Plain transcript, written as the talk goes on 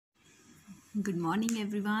Good morning,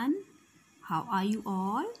 everyone. How are you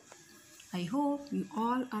all? I hope you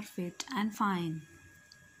all are fit and fine.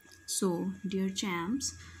 So, dear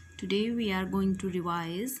champs, today we are going to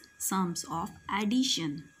revise sums of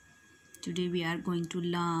addition. Today we are going to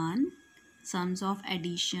learn sums of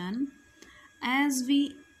addition. As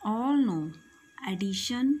we all know,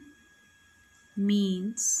 addition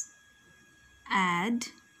means add,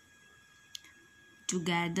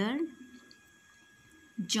 together,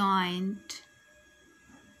 joint,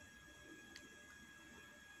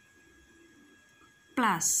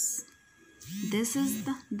 plus. This is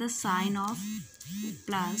the sign of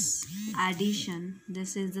plus. Addition.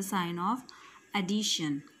 This is the sign of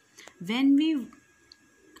addition. When we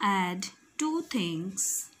add two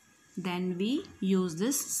things, then we use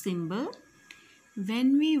this symbol.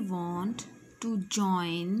 When we want to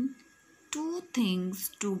join two things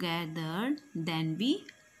together, then we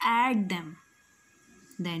add them.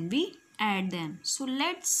 So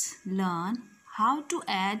let's learn how to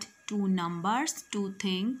add two numbers, two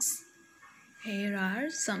things. Here are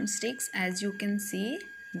some sticks, as you can see,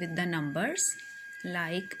 with the numbers.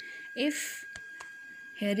 Like if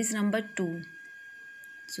here is number 2,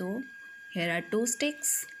 so here are two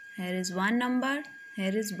sticks, here is one number,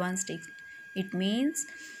 here is one stick. It means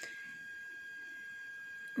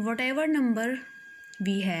whatever number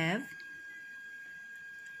we have,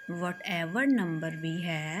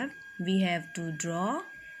 we have to draw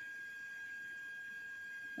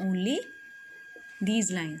only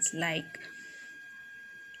these lines. Like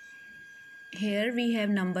here we have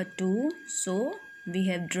number 2, so we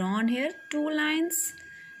have drawn here two lines.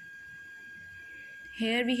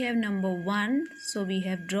 Here we have number 1, so we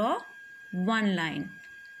have drawn one line.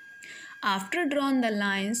 After drawn the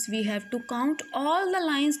lines, we have to count all the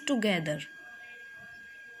lines together.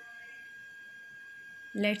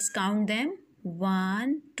 Let's count them.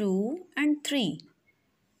 1, 2 and 3.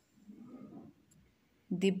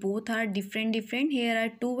 They both are different. Here are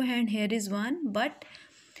 2 and here is 1. But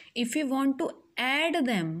if we want to add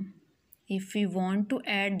them,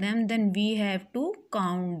 then we have to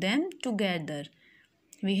count them together.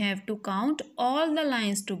 We have to count all the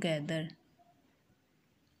lines together.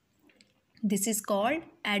 This is called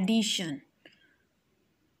addition.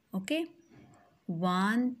 Okay.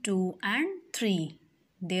 1, 2 and 3.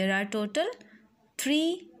 There are total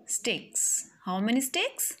 3 sticks. How many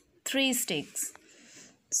sticks? 3 sticks.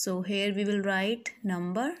 So here we will write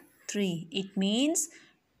number 3. It means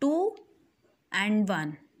 2 and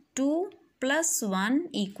 1. 2 plus 1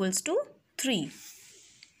 equals to 3.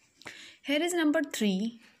 Here is number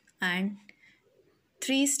 3 and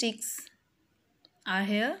 3 sticks are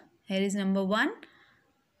here. Here is number 1.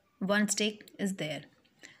 1 stick is there.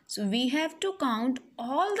 So we have to count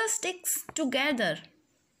all the sticks together.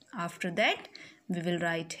 After that, we will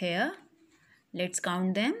write here. Let's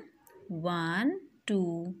count them. 1,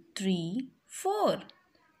 2, 3, 4.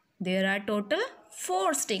 There are total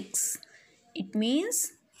 4 sticks. It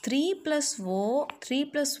means 3 plus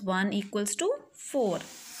 1 equals to 4.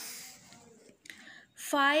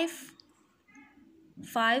 5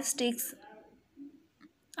 sticks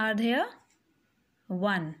are there.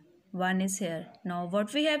 1 is here. Now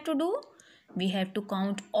what we have to do? We have to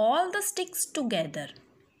count all the sticks together.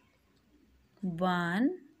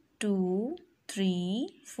 1, 2,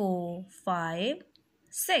 3, 4, 5,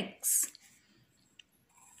 6.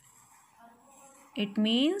 It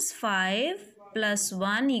means 5 plus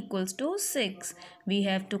 1 equals to 6. We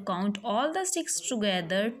have to count all the sticks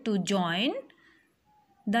together to join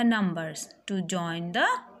the numbers, to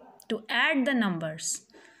add the numbers,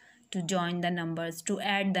 to join the numbers, to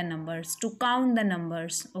add the numbers, to count the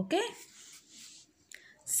numbers. Okay.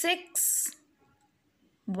 6,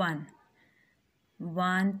 1.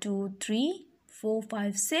 1, 2, 3, 4,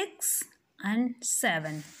 5, 6 and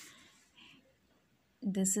 7.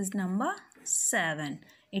 This is number 7.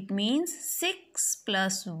 It means 6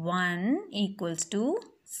 plus 1 equals to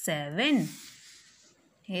 7.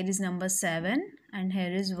 Here is number 7 and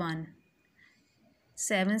here is 1.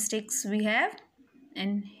 7 sticks we have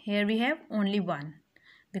and here we have only 1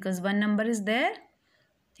 because 1 number is there.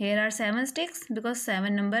 Here are 7 sticks because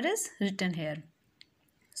 7 number is written here.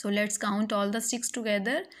 So let's count all the sticks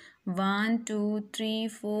together. 1, 2, 3,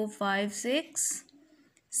 4, 5, 6,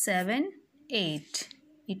 7, 8.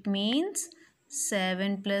 It means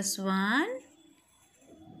 7 plus 1,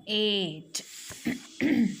 8.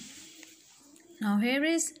 Now here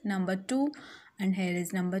is number 2 and here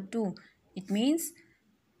is number 2. It means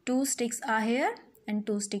 2 sticks are here and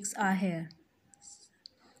 2 sticks are here.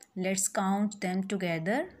 Let's count them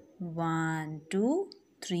together. 1, 2,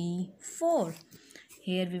 3, 4.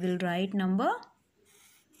 Here we will write number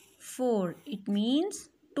 4. 4. It means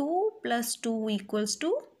 2 plus 2 equals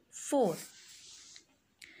to 4.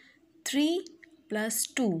 3 plus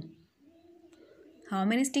 2. How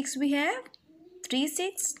many sticks we have? 3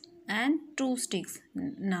 sticks and 2 sticks.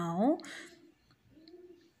 Now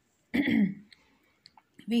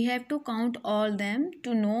we have to count all them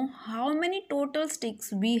to know how many total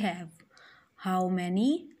sticks we have. How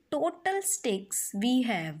many total sticks we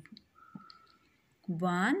have?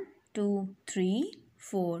 1, 2, 3,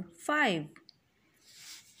 4, 5.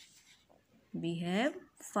 We have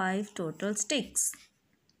 5 total sticks.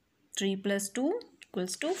 3 plus 2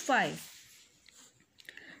 equals to 5.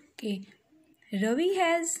 Okay. Ravi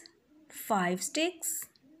has 5 sticks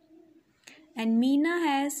and Meena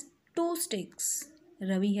has 2 sticks.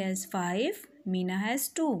 Ravi has 5, Meena has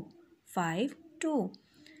 2. 5, 2.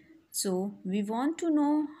 So we want to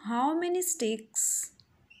know how many sticks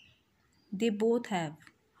they both have.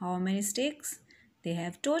 How many sticks they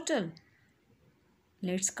have total?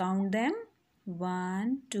 Let's count them.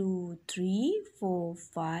 1, 2, 3, 4,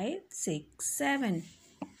 5, 6, 7.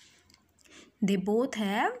 They both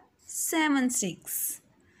have 7 sticks.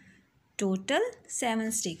 Total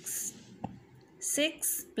 7 sticks.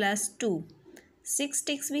 6 plus 2. 6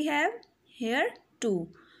 sticks we have. Here 2.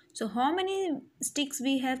 So how many sticks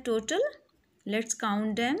we have total? Let's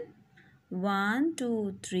count them. 1,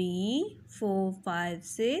 2, 3, 4, 5,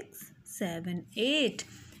 6, 7, 8.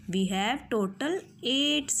 We have total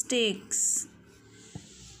 8 sticks.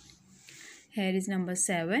 Here is number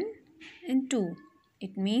 7 and 2.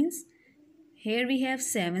 It means here we have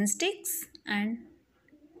 7 sticks and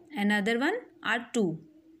another one are 2.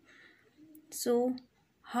 So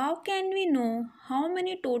how can we know how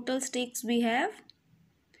many total sticks we have?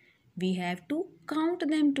 We have to count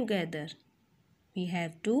them together. We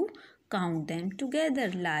have to count them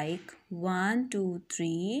together like 1, 2,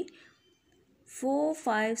 3, 4,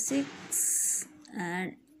 5, 6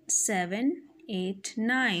 and 7, 8,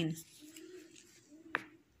 9.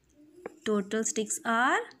 Total sticks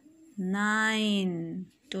are 9.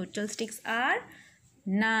 Total sticks are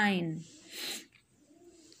 9.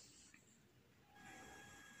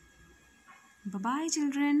 Bye-bye,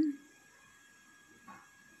 children.